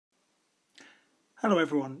Hello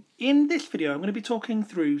everyone. In this video I'm going to be talking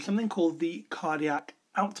through something called the cardiac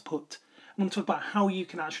output. I'm going to talk about how you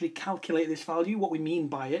can actually calculate this value, what we mean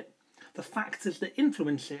by it, the factors that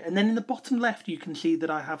influence it, and then in the bottom left you can see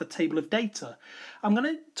that I have a table of data. I'm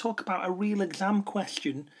going to talk about a real exam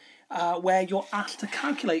question where you're asked to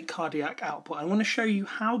calculate cardiac output. I'm going to show you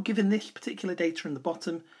how, given this particular data in the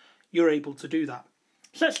bottom, you're able to do that.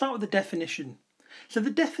 So let's start with the definition. So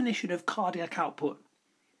the definition of cardiac output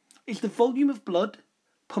is the volume of blood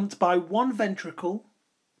pumped by one ventricle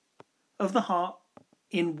of the heart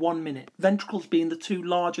in 1 minute. Ventricles being the two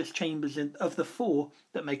largest chambers of the four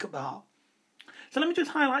that make up the heart. So let me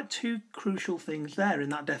just highlight two crucial things there in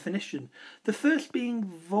that definition. The first being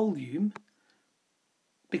volume,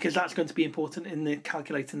 because that's going to be important in the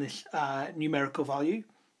calculating this numerical value.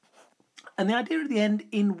 And the idea at the end,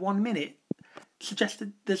 in 1 minute, suggests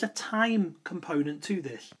that there's a time component to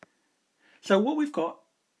this. So what we've got,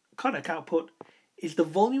 cardiac output, is the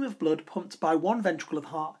volume of blood pumped by one ventricle of the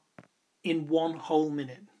heart in 1 whole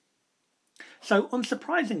minute. So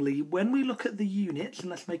unsurprisingly, when we look at the units, and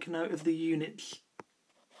let's make a note of the units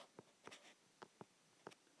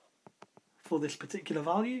for this particular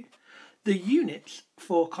value, the units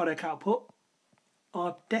for cardiac output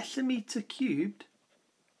are decimeter cubed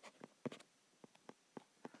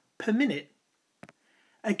per minute.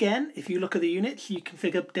 Again, if you look at the units, you can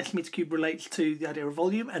figure decimeter cube relates to the idea of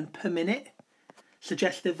volume, and per minute,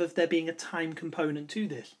 suggestive of there being a time component to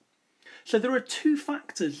this. So there are two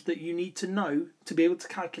factors that you need to know to be able to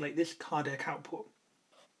calculate this cardiac output.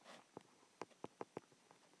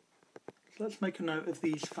 So let's make a note of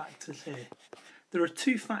these factors here. There are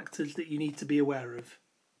two factors that you need to be aware of.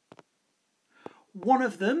 One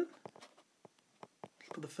of them, let's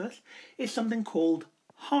put the first, is something called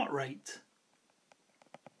heart rate.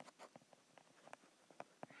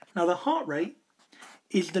 Now the heart rate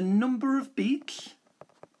is the number of beats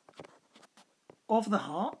of the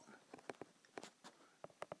heart.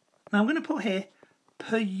 Now I'm going to put here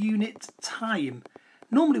per unit time.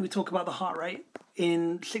 Normally we talk about the heart rate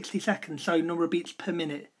in 60 seconds, so number of beats per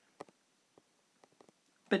minute.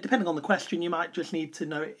 But depending on the question, you might just need to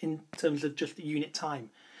know it in terms of just the unit time.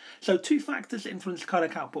 So two factors that influence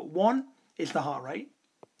cardiac output. One is the heart rate,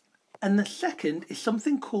 and the second is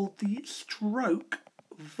something called the stroke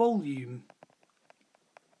volume.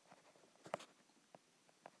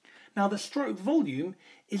 Now the stroke volume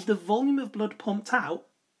is the volume of blood pumped out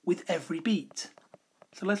with every beat.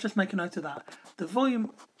 So let's just make a note of that. The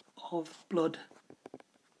volume of blood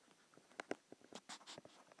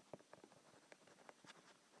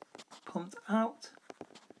pumped out,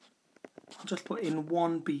 I'll just put in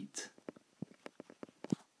 1 beat.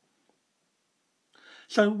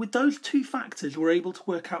 So with those two factors, we're able to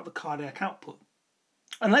work out the cardiac output.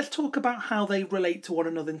 And let's talk about how they relate to one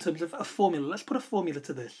another in terms of a formula. Let's put a formula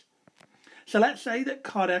to this. So let's say that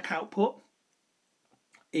cardiac output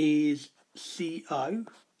is CO,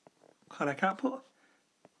 cardiac output.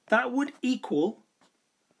 That would equal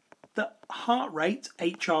the heart rate,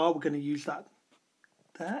 HR, we're going to use that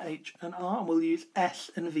there, H and R, and we'll use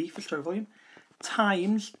S and V for stroke volume,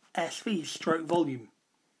 times SV, stroke volume.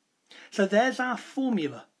 So there's our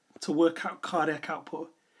formula to work out cardiac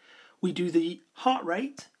output. We do the heart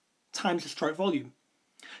rate times the stroke volume.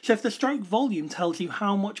 So if the stroke volume tells you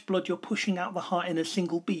how much blood you're pushing out the heart in a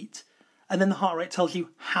single beat, and then the heart rate tells you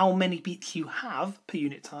how many beats you have per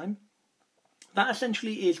unit time, that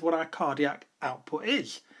essentially is what our cardiac output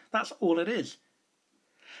is. That's all it is.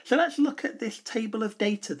 So let's look at this table of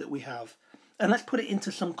data that we have, and let's put it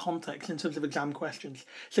into some context in terms of exam questions.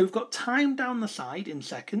 So we've got time down the side in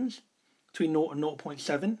seconds, between 0 and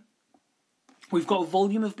 0.7. We've got a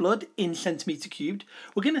volume of blood in centimetre cubed.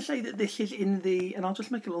 We're going to say that this is in the, and I'll just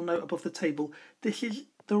make a little note above the table, this is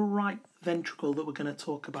the right ventricle that we're going to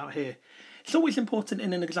talk about here. It's always important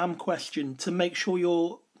in an exam question to make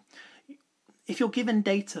sure if you're given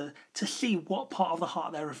data, to see what part of the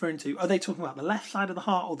heart they're referring to. Are they talking about the left side of the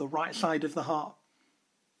heart or the right side of the heart?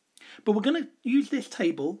 But we're going to use this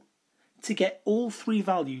table to get all three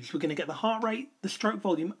values. We're going to get the heart rate, the stroke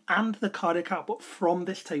volume, and the cardiac output from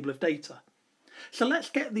this table of data. So let's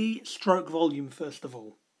get the stroke volume first of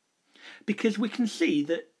all, because we can see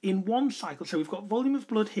that in one cycle, so we've got volume of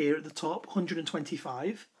blood here at the top,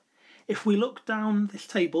 125. If we look down this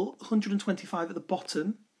table, 125 at the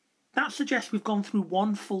bottom, that suggests we've gone through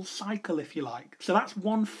one full cycle, if you like. So that's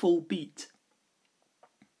one full beat.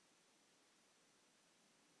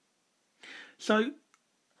 So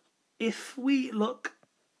if we look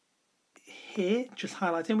here, just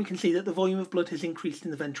highlighting, we can see that the volume of blood has increased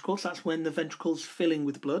in the ventricles. That's when the ventricle's filling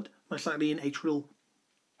with blood, most likely in atrial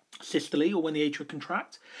systole, or when the atria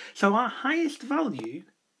contract. So our highest value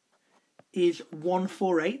is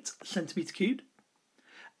 148 centimetre cubed,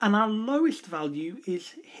 and our lowest value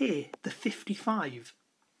is here, the 55.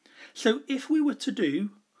 So if we were to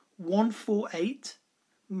do 148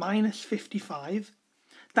 minus 55,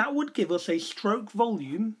 that would give us a stroke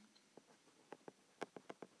volume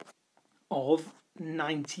of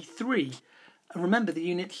 93. And remember, the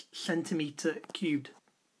unit's centimetre cubed.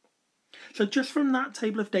 So just from that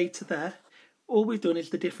table of data there, all we've done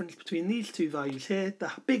is the difference between these two values here,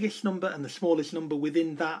 the biggest number and the smallest number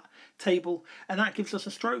within that table, and that gives us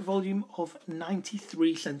a stroke volume of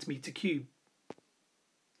 93 centimetre cubed.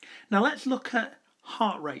 Now let's look at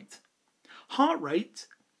heart rate. Heart rate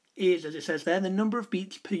is, as it says there, the number of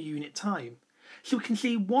beats per unit time. So we can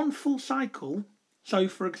see one full cycle. So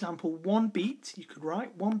for example, one beat, you could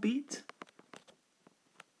write one beat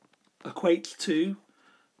equates to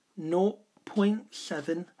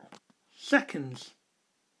 0.7 seconds.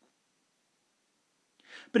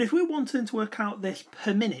 But if we're wanting to work out this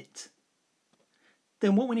per minute,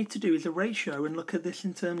 then what we need to do is a ratio and look at this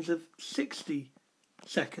in terms of 60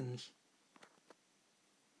 seconds.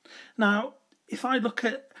 Now, if I look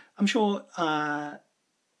at, I'm sure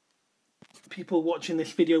people watching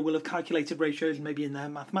this video will have calculated ratios maybe in their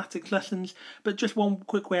mathematics lessons, but just one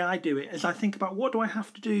quick way I do it is I think about what do I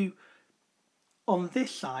have to do on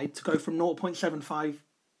this side to go from 0.75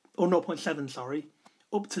 or 0.7, sorry,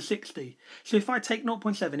 up to 60. So if I take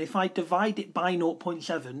 0.7, if I divide it by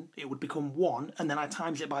 0.7, it would become 1, and then I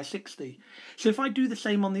times it by 60. So if I do the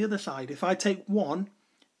same on the other side, if I take 1,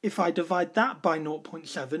 if I divide that by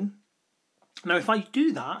 0.7, now if I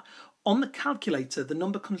do that, on the calculator, the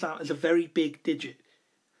number comes out as a very big digit.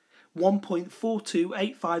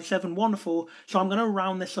 1.42857114, so I'm going to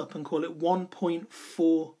round this up and call it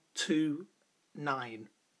 1.429.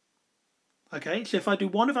 Okay, so if I do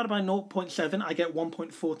 1 divided by 0.7, I get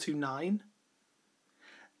 1.429.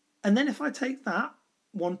 And then if I take that,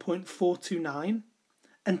 1.429,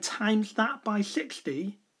 and times that by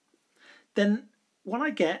 60, then what I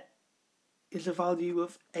get is a value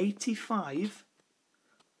of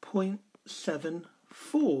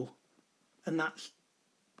 85.74. And that's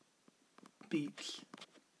beats.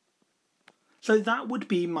 So that would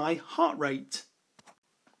be my heart rate.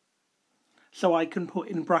 So I can put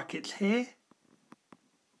in brackets here,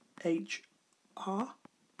 HR.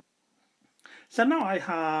 So now I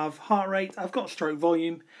have heart rate, I've got stroke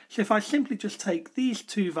volume. So if I simply just take these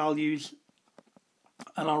two values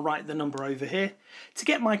and I'll write the number over here. To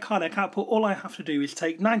get my cardiac output, all I have to do is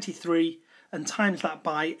take 93 and times that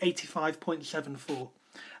by 85.74.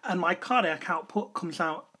 And my cardiac output comes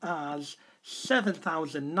out as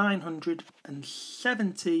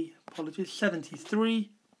 7,970,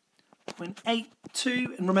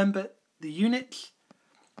 73.82. And remember the units,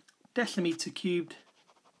 decimetre cubed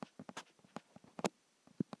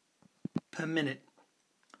per minute.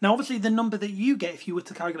 Now obviously the number that you get if you were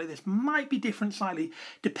to calculate this might be different slightly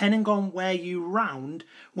depending on where you round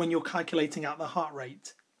when you're calculating out the heart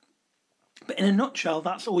rate. But in a nutshell,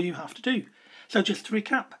 that's all you have to do. So just to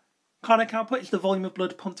recap, cardiac output is the volume of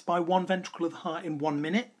blood pumped by one ventricle of the heart in 1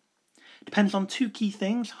 minute. Depends on two key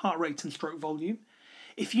things, heart rate and stroke volume.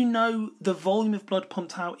 If you know the volume of blood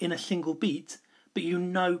pumped out in a single beat, but you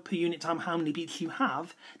know per unit time how many beats you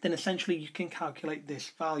have, then essentially you can calculate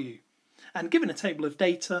this value. And given a table of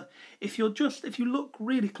data, if you look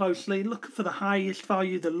really closely, look for the highest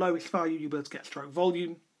value, the lowest value, you'll be able to get stroke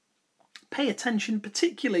volume. Pay attention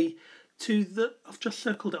particularly to I've just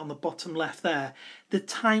circled it on the bottom left there, the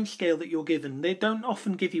time scale that you're given. They don't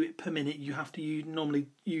often give you it per minute. You have to normally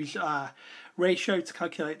use ratio to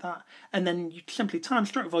calculate that. And then you simply time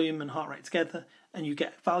stroke volume and heart rate together and you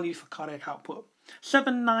get value for cardiac output.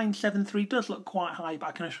 7973 does look quite high, but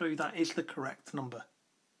I can assure you that is the correct number.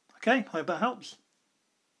 Okay, hope that helps.